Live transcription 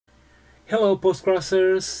Hello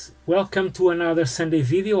postcrossers, welcome to another Sunday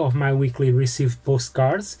video of my weekly received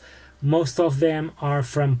postcards. Most of them are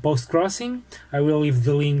from Postcrossing. I will leave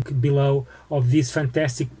the link below of this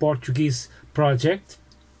fantastic Portuguese project.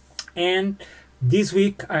 And this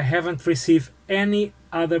week I haven't received any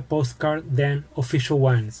other postcard than official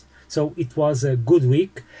ones. So it was a good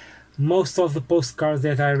week. Most of the postcards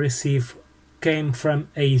that I received came from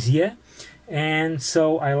Asia. And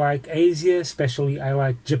so I like Asia, especially I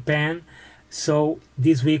like Japan. So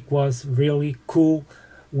this week was really cool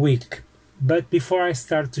week. But before I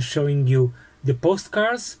start to showing you the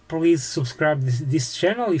postcards, please subscribe this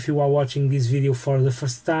channel if you are watching this video for the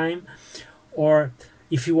first time, or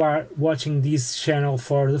if you are watching this channel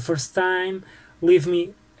for the first time, leave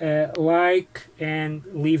me a like and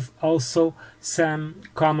leave also some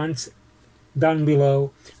comments down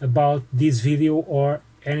below about this video or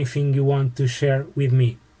anything you want to share with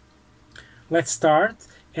me. Let's start.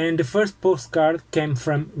 And the first postcard came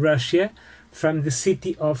from Russia, from the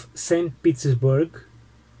city of St. Petersburg.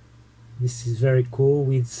 This is very cool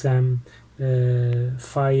with some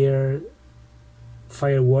fireworks.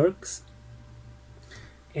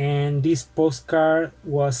 And this postcard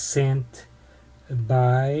was sent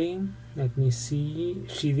by, let me see,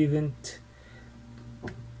 she didn't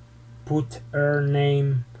put her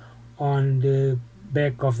name on the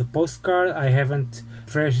back of the postcard. I haven't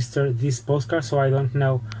registered this postcard, so I don't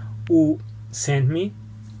know who sent me.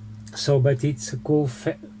 So, but it's a cool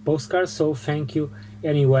postcard, so thank you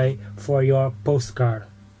anyway for your postcard.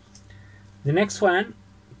 The next one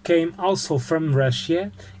came also from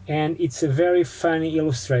Russia, and it's a very funny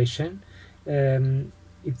illustration.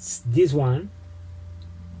 It's this one,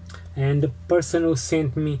 and the person who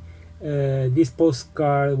sent me this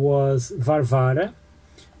postcard was Varvara.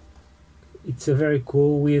 It's a very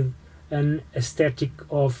cool with an aesthetic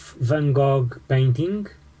of Van Gogh painting,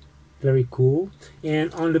 very cool.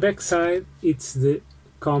 And on the back side it's the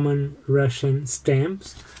common Russian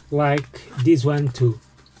stamps, like this one too.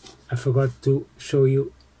 I forgot to show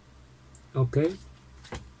you. Okay.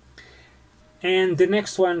 And the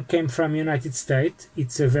next one came from United States.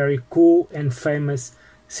 It's a very cool and famous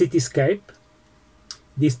cityscape.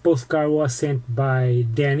 This postcard was sent by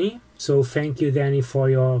Danny. So thank you, Danny, for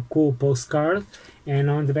your cool postcard. And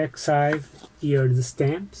on the back side, here are the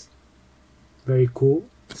stamps. Very cool,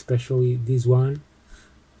 especially this one.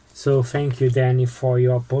 So thank you, Danny, for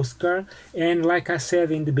your postcard. And like I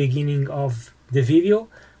said in the beginning of the video,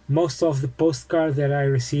 most of the postcards that I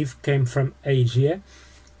received came from Asia.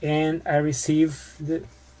 And I received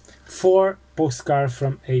 4 postcards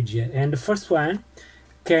from Asia. And the first one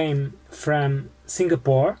came from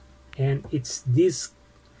Singapore. And it's this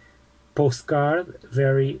postcard,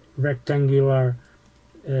 very rectangular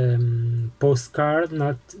postcard,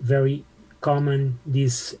 not very common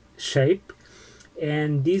this shape.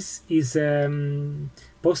 And this is a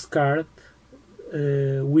postcard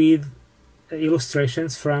with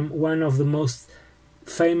illustrations from one of the most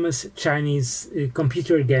famous Chinese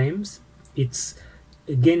computer games. It's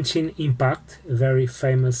Genshin Impact, a very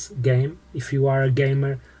famous game. If you are a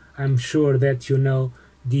gamer, I'm sure that you know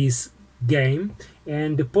this game.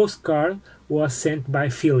 And the postcard was sent by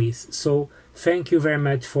Phyllis. So thank you very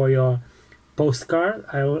much for your postcard.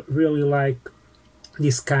 I really like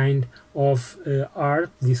this kind of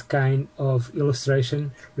art, this kind of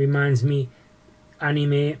illustration. Reminds me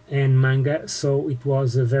anime and manga, so it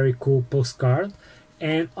was a very cool postcard.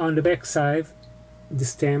 And on the back side the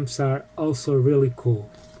stamps are also really cool,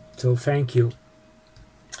 so thank you.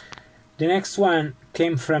 The next one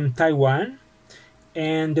came from Taiwan,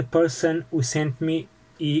 and the person who sent me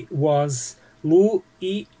was Lu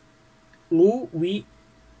Wei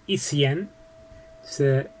Isian. It's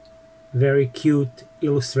a very cute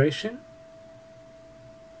illustration.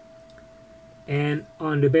 And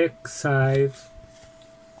on the back side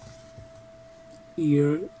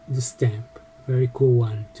here the stamp, very cool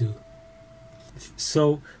one too.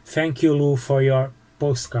 So thank you, Lu, for your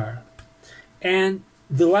postcard. And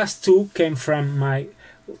the last 2 came from my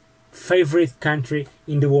favorite country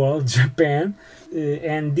in the world, Japan.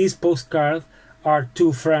 And these postcards are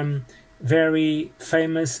 2 from very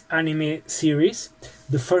famous anime series.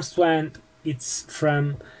 The first one, it's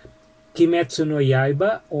from Kimetsu no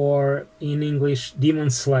Yaiba, or in English Demon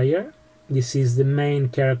Slayer. This is the main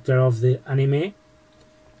character of the anime.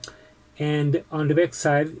 And on the back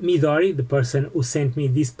side, Midori, the person who sent me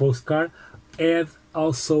this postcard, had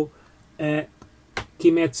also a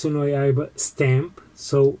Kimetsu no Yaiba stamp.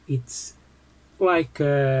 So it's like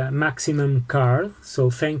a maximum card.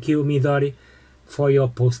 So thank you, Midori, for your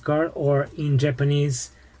postcard. Or in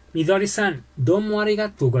Japanese, Midori-san, domo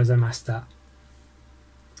arigatou gozaimashita.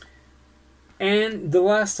 And the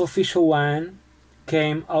last official one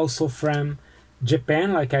came also from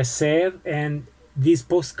Japan, like I said, and this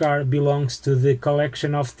postcard belongs to the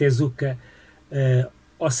collection of Tezuka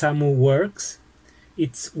Osamu works.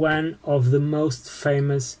 It's one of the most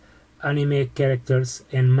famous anime characters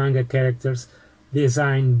and manga characters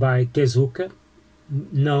designed by Tezuka,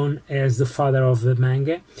 known as the father of the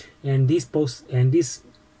manga. And this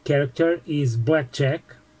character is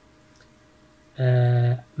Blackjack,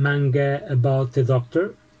 manga about the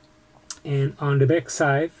doctor. And on the back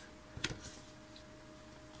side,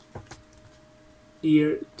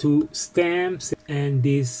 here two stamps, and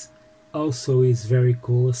this also is very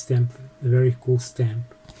cool, a very cool stamp.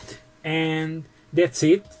 And that's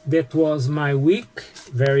it. That was my week.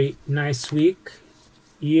 Very nice week.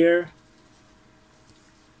 Here,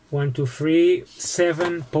 1, 2, 3,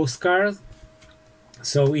 7 postcards.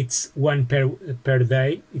 So it's one per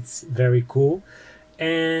day. It's very cool.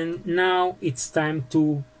 And now it's time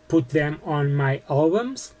to put them on my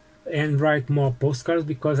albums and write more postcards,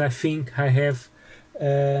 because I think I have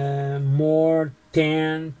more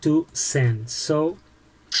 10 to send. So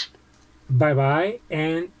bye bye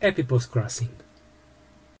and happy postcrossing.